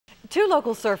Two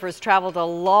local surfers traveled a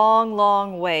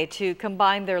long way to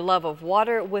combine their love of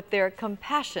water with their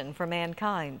compassion for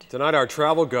mankind. Tonight, our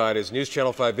travel guide is News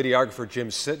Channel 5 videographer Jim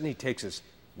Sitton. He takes us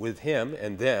with him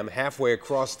and them halfway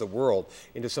across the world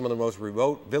into some of the most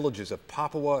remote villages of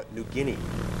Papua New Guinea.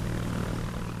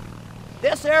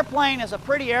 This airplane is a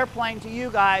pretty airplane to you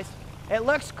guys. It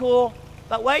looks cool,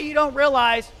 but what you don't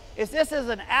realize is this is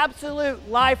an absolute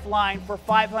lifeline for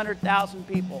 500,000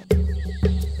 people.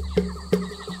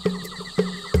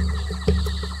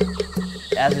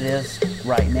 As it is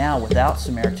right now, without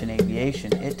Samaritan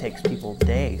Aviation, it takes people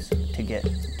days to get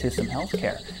to some health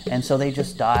care. And so they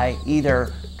just die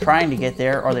either trying to get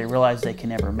there or they realize they can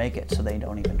never make it, so they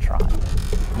don't even try.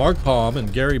 Mark Palm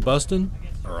and Gary Buston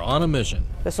are on a mission.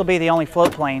 This will be the only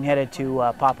float plane headed to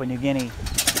Papua New Guinea.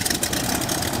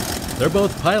 They're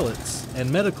both pilots and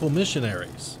medical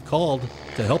missionaries called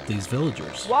to help these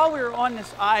villagers. While we were on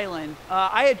this island,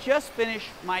 I had just finished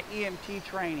my EMT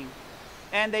training.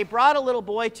 And they brought a little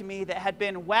boy to me that had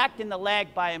been whacked in the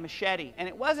leg by a machete. And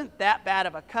it wasn't that bad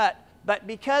of a cut, but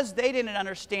because they didn't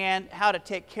understand how to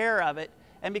take care of it,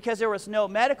 and because there was no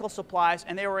medical supplies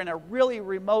and they were in a really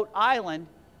remote island,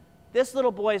 this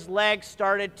little boy's leg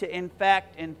started to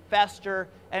infect and fester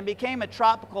and became a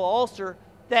tropical ulcer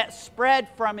that spread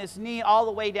from his knee all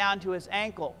the way down to his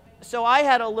ankle. So I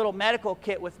had a little medical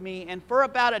kit with me, and for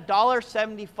about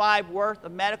 $1.75 worth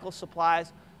of medical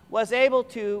supplies, was able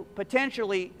to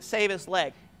potentially save his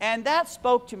leg. And that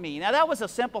spoke to me. Now that was a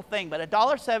simple thing, but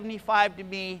 $1.75 to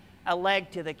me, a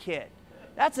leg to the kid.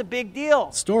 That's a big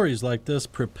deal. Stories like this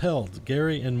propelled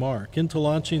Gary and Mark into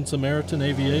launching Samaritan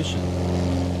Aviation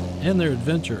and their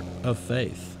adventure of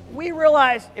faith. We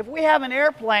realized if we have an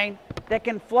airplane that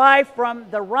can fly from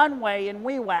the runway in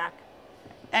Wewak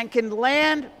and can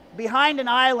land behind an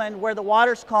island where the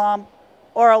water's calm,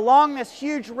 or along this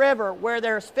huge river where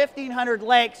there's 1,500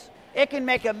 lakes, it can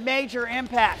make a major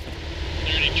impact. Are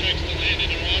there any tricks to land in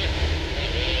the water?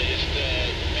 Not really, just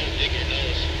don't dig your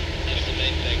nose. That's the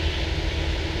main thing.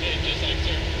 Okay, just like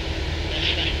surfing.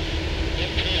 That's right.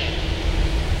 Good call.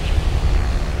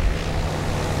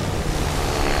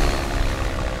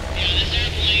 Yeah, this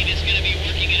airplane is going to be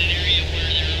working in an area where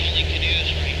there are only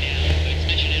canoes right now. It's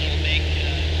mentioned it'll make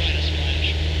quite a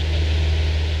splash.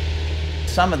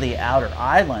 Some of the outer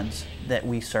islands that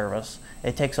we service,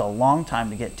 it takes a long time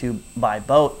to get to by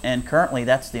boat, and currently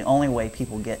that's the only way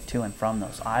people get to and from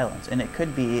those islands. And it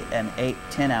could be an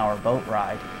 8-10 hour boat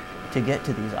ride to get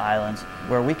to these islands,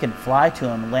 where we can fly to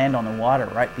them, land on the water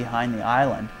right behind the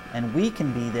island, and we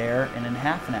can be there in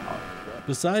half an hour.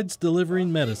 Besides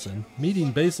delivering medicine,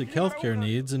 meeting basic healthcare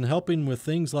needs, and helping with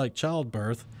things like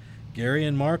childbirth, Gary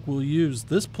and Mark will use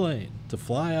this plane to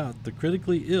fly out the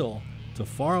critically ill to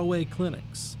faraway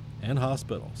clinics and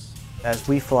hospitals. As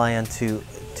we fly into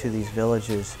these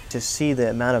villages, to see the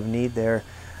amount of need there,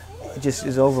 it just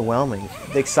is overwhelming.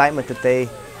 The excitement that they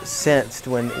sensed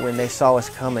when they saw us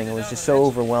coming, it was just so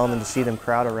overwhelming to see them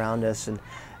crowd around us,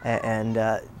 and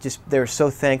just they were so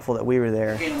thankful that we were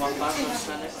there.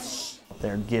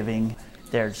 They're giving,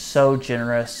 they're so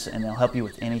generous, and they'll help you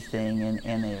with anything,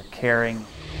 and they're caring.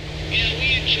 You know,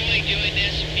 we enjoy doing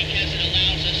this because it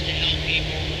allows us to help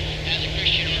people. As a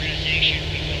Christian organization,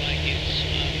 we feel like it's a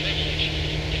privilege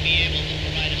to be able to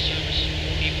provide a service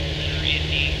for people that are in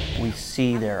need. We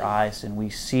see their eyes and we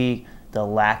see the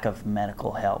lack of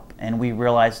medical help, and we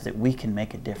realize that we can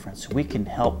make a difference. We can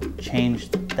help change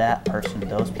that person,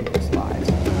 those people's lives.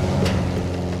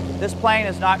 This plane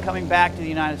is not coming back to the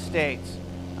United States.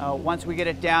 Once we get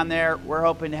it down there, we're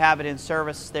hoping to have it in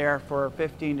service there for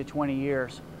 15 to 20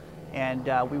 years, and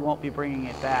we won't be bringing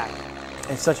it back.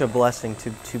 It's such a blessing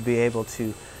to be able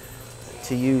to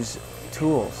use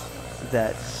tools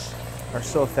that are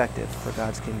so effective for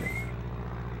God's kingdom.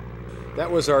 That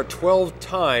was our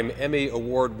 12-time Emmy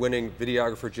Award-winning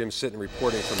videographer Jim Sitton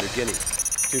reporting from New Guinea.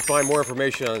 To find more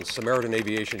information on Samaritan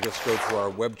Aviation, just go to our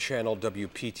web channel,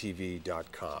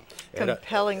 WPTV.com.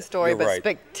 Compelling story, but right.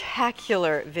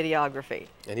 Spectacular videography.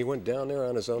 And he went down there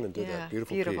on his own and did Yeah, that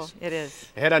beautiful beautiful. piece. It is.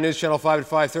 Ahead on News Channel 5 at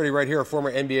 5:30 right here, a former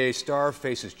NBA star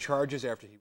faces charges after he